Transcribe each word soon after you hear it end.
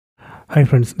Hi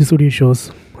friends, this video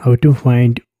shows how to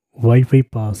find Wi-Fi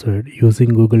password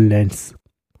using Google Lens.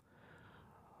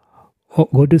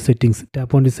 Go to settings,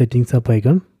 tap on the settings app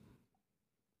icon,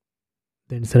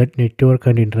 then select network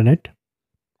and internet.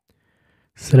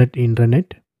 Select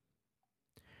internet.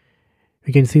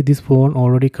 You can see this phone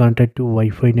already connected to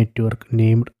Wi-Fi network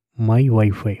named My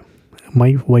Wi-Fi.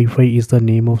 My Wi-Fi is the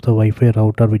name of the Wi-Fi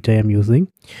router which I am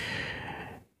using.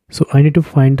 So I need to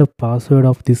find the password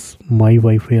of this My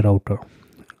Wi-Fi router.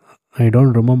 I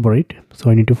don't remember it, so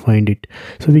I need to find it.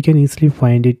 So we can easily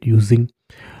find it using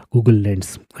Google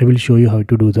Lens. I will show you how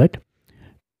to do that.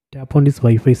 Tap on this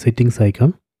Wi-Fi settings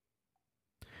icon,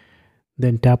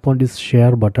 then tap on this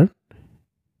share button.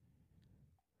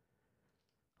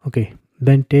 Okay,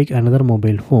 then take another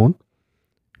mobile phone.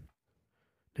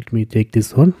 Let me take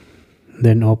this one.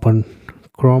 Then open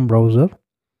Chrome browser.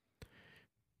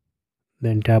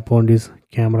 Then tap on this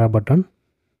camera button.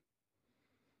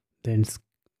 Then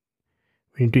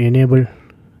we need to enable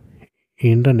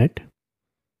internet.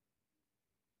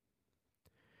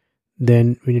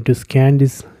 Then we need to scan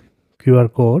this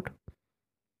QR code.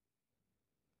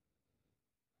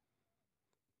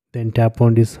 Then tap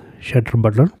on this shutter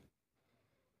button.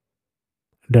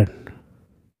 Done.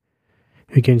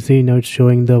 You can see now it's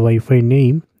showing the Wi-Fi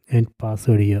name and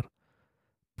password here.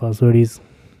 Password is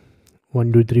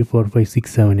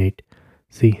 12345678.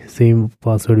 See, same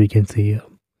password we can see here.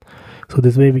 So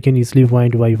this way we can easily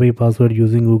find Wi-Fi password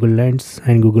using Google Lens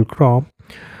and Google Chrome.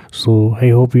 So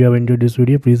I hope you have enjoyed this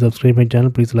video. Please subscribe my channel.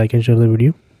 Please like and share the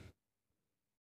video.